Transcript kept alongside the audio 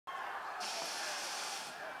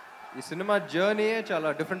ఈ సినిమా జర్నీయే చాలా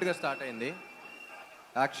డిఫరెంట్గా స్టార్ట్ అయింది.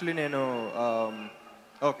 యాక్చువల్లీ నేను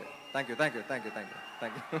okay, thank you thank you thank you thank you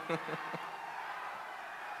thank you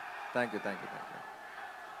thank you thank you thank you.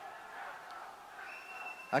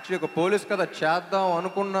 Actually ఒక police కథ చేద్దాం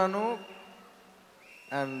అనుకున్నాను,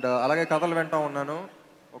 అండ్ అలాగే కథలు వింటా ఉన్నాను.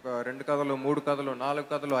 ఒక 2 కథలు, 3 కథలు, 4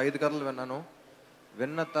 కథలు, 5 కథలు విన్నాను.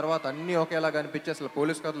 విన్న తర్వాత అన్నీ ఒకేలాగా అనిపించి అసలు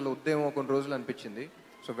పోలీస్ కథలు వద్దేమో కొన్ని రోజులు అనిపించింది.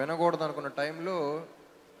 సో వినకూడదు అనుకున్న టైంలో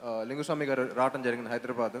లింగుస్వామి గారు రావడం జరిగింది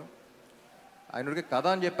హైదరాబాద్. ఆయనకి కథ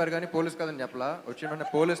అని చెప్పారు కానీ పోలీస్ కథ అని చెప్పలా. వచ్చిన వెంటనే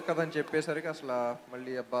పోలీస్ కథ అని చెప్పేసరికి అసలు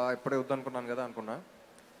మళ్ళీ అబ్బా ఇప్పుడే వద్దనుకున్నాను కదా అనుకున్నా.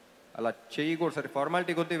 అలా చేయకూడదు, సరే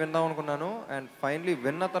ఫార్మాలిటీ కొద్దీ విందాం అనుకున్నాను. అండ్ ఫైనలీ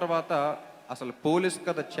విన్న తర్వాత అసలు పోలీస్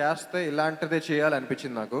కథ చేస్తే ఇలాంటిదే చేయాలి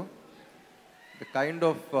అనిపించింది నాకు. The kind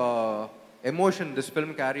of emotion this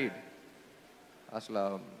film carried, అసలు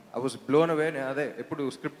ఐ వాజ్ బ్లోన్ అవే. నేను అదే ఎప్పుడు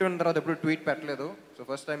స్క్రిప్ట్ విన్న తర్వాత ఎప్పుడు ట్వీట్ పెట్టలేదు. సో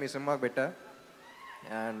ఫస్ట్ టైం ఈ సినిమాకి పెట్టా.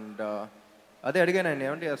 అండ్ అదే అడిగాను ఆయన,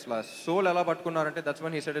 ఏమంటే అసలు సోల్ ఎలా పట్టుకున్నారంటే that's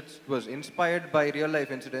one he said it was inspired by real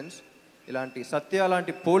life incidents. ఇలాంటి సత్య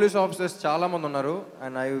లాంటి పోలీస్ ఆఫీసర్స్ చాలామంది ఉన్నారు.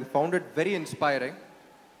 And I found it very inspiring.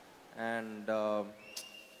 And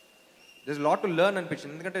this lot to learn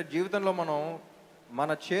అనిపించింది. ఎందుకంటే జీవితంలో మనం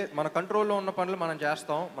మన కంట్రోల్లో ఉన్న పనులు మనం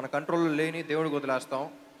చేస్తాం, మన కంట్రోల్లో లేని దేవుడికి వదిలేస్తాం.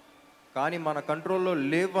 కానీ మన కంట్రోల్లో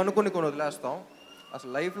లేవు అనుకుని కొన్ని వదిలేస్తాం.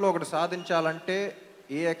 అసలు లైఫ్లో ఒకటి సాధించాలంటే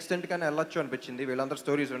ఏ ఎక్స్టెంట్కైనా వెళ్ళొచ్చు అనిపించింది వీళ్ళందరూ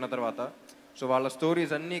స్టోరీస్ విన్న తర్వాత. సో వాళ్ళ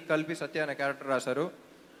స్టోరీస్ అన్నీ కలిపి సత్య అనే క్యారెక్టర్ రాశారు.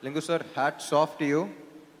 లింగు sir, hats off to you.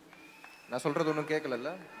 నా சொல்றது ஒன்றும்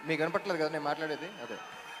கேட்கல, మీకు కనపట్లేదు కదా నేను మాట్లాడేది అదే.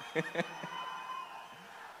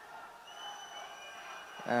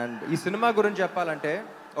 అండ్ ఈ సినిమా గురించి చెప్పాలంటే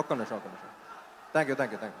ఒక్క నిమిషం. Thank you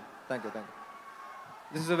thank you thank you thank you thank you.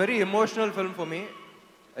 This is a very emotional film for me.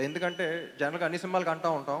 ఎందుకంటే జనరల్గా అన్ని సినిమాలకు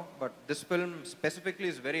అంటూ ఉంటాం, but this film specifically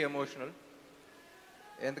is very emotional.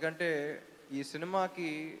 ఎందుకంటే ఈ సినిమాకి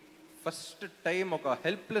ఫస్ట్ టైం ఒక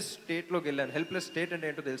హెల్ప్లెస్ స్టేట్లోకి వెళ్ళాను. హెల్ప్లెస్ స్టేట్ అంటే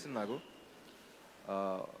ఏంటో తెలిసింది నాకు.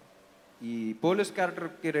 ఈ పోలీస్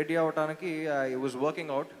క్యారెక్టర్కి రెడీ అవ్వడానికి I was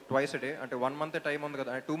working out twice a day. అంటే 1 month టైం ఉంది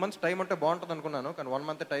కదా, 2 months టైం ఉంటే బాగుంటుంది అనుకున్నాను, కానీ 1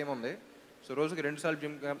 month టైం ఉంది. సో రోజుకి 2 సార్లు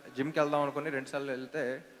జిమ్కి వెళ్దాం అనుకుని 2 సార్లు వెళ్తే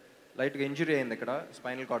లైట్గా ఇంజురీ అయింది ఇక్కడ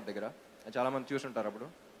స్పైనల్ కార్డ్ దగ్గర. చాలామంది చూసుంటారు అప్పుడు.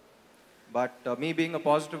 But me being a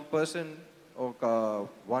positive person ఒక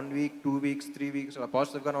 1 week 2 weeks 3 weeks అలా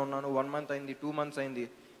పాజిటివ్గానే ఉన్నాను. 1 month అయింది, 2 months అయింది,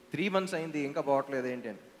 3 months అయింది, ఇంకా బాగట్లేదు ఏంటి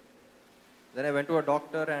అని. Then I went to a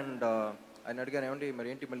doctor and ఆయన అడిగాను, ఏమండి మరి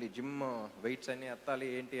ఏంటి మళ్ళీ జిమ్ వెయిట్స్ అన్నీ ఎత్తాలి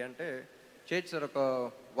ఏంటి అంటే, చేయొచ్చు సార్, ఒక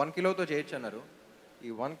 1 kiloతో చేయొచ్చు అన్నారు.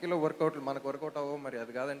 ఈ 1 kilo వర్కౌట్లు మనకు వర్కౌట్ అవ్వవు, మరి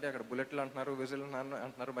అది కాదంటే అక్కడ బుల్లెట్లు అంటున్నారు, విజిల్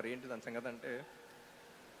అంటున్నారు, మరి ఏంటి దాని సంగతి అంటే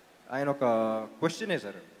ఆయన ఒక క్వశ్చన్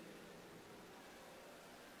వేశారు.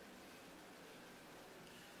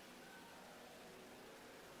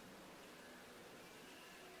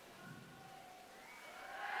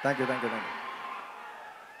 Thank you thank you thank you.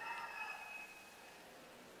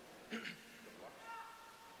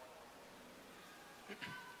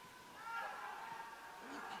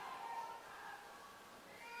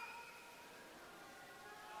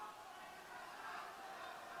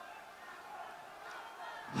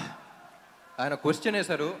 ఆయన క్వశ్చన్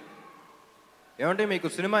వేశారు, ఏమంటే మీకు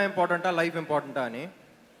సినిమా ఇంపార్టెంటా లైఫ్ ఇంపార్టెంటా అని.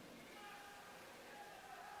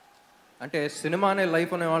 అంటే సినిమా అనే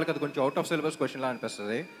లైఫ్ అనే వాళ్ళకి అది కొంచెం అవుట్ ఆఫ్ సిలబస్ క్వశ్చన్లా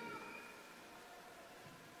అనిపిస్తుంది.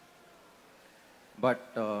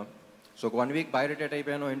 బట్ సో ఒక 1 week బయోడేట్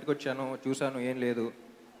అయిపోయాను, ఇంటికి వచ్చాను, చూశాను ఏం లేదు.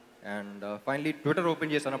 అండ్ ఫైనలీ ట్విట్టర్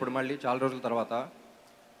ఓపెన్ చేశాను అప్పుడు మళ్ళీ చాలా రోజుల తర్వాత.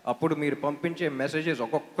 అప్పుడు మీరు పంపించే మెసేజెస్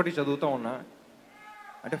ఒక్కొక్కటి చదువుతూ ఉన్నా.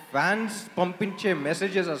 అంటే ఫ్యాన్స్ పంపించే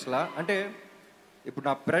మెసేజెస్ అసలు అంటే ఇప్పుడు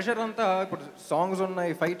నా ప్రెషర్ అంతా, ఇప్పుడు సాంగ్స్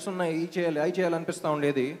ఉన్నాయి, ఫైట్స్ ఉన్నాయి, ఈ చేయాలి అనిపిస్తూ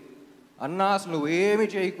ఉండేది. అన్నా అసలు నువ్వేమి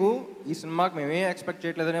చేయకు, ఈ సినిమాకి మేమేం ఎక్స్పెక్ట్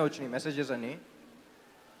చేయట్లేదనే వచ్చినాయి మెసేజెస్ అని.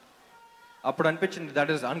 అప్పుడు అనిపించింది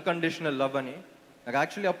దట్ ఈస్ అన్కండిషనల్ లవ్ అని. నాకు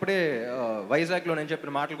యాక్చువల్లీ అప్పుడే వైజాగ్లో నేను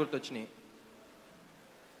చెప్పిన మాటలు గుర్తొచ్చినాయి.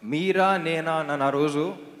 మీరా నేనా నన్ను ఆ రోజు,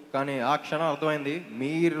 కానీ ఆ క్షణం అర్థమైంది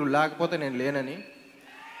మీరు లేకపోతే నేను లేనని.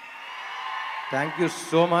 Thank you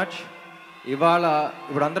so much.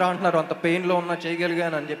 ఇప్పుడు అందరూ అంటున్నారు అంత పెయిన్లో ఉన్నా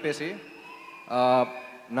చేయగలిగాను అని చెప్పేసి.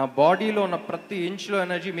 నా బాడీలో ఉన్న ప్రతి ఇంచ్లో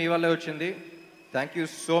ఎనర్జీ మీ వల్లే వచ్చింది. Thank you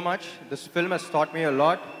so much. This film Hess taught me a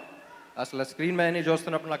lot. అసలు స్క్రీన్ మీద అన్నీ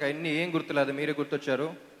చూస్తున్నప్పుడు నాకు అన్నీ ఏం గుర్తులేదు, మీరే గుర్తొచ్చారు.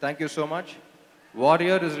 Thank you so much.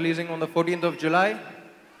 Warrior is releasing on the 14th of July.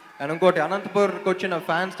 And ఇంకోటి, అనంతపూర్కి వచ్చిన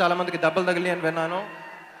ఫ్యాన్స్ చాలామందికి దెబ్బలు తగిలి అని విన్నాను.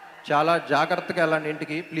 చాలా జాగ్రత్తగా వెళ్ళండి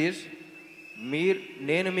ఇంటికి ప్లీజ్.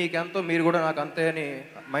 నేను మీకెంతో మీరు కూడా నాకు అంతే అని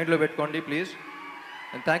మైండ్లో పెట్టుకోండి please.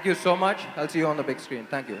 And thank you so much. I'll see you on the big screen.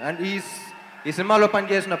 Thank you. And ఈ సినిమాలో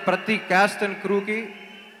పనిచేసిన ప్రతి caste and క్రూకి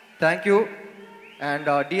thank you. And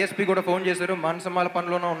DSP కూడా ఫోన్ చేశారు, మనసమాల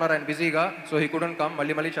పనిలోనే ఉన్నారు ఆయన బిజీగా, సో హీ కుడెంట్ కమ్.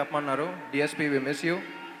 మళ్ళీ చెప్పమన్నారు. DSP we miss you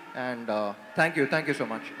and thank you so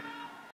much.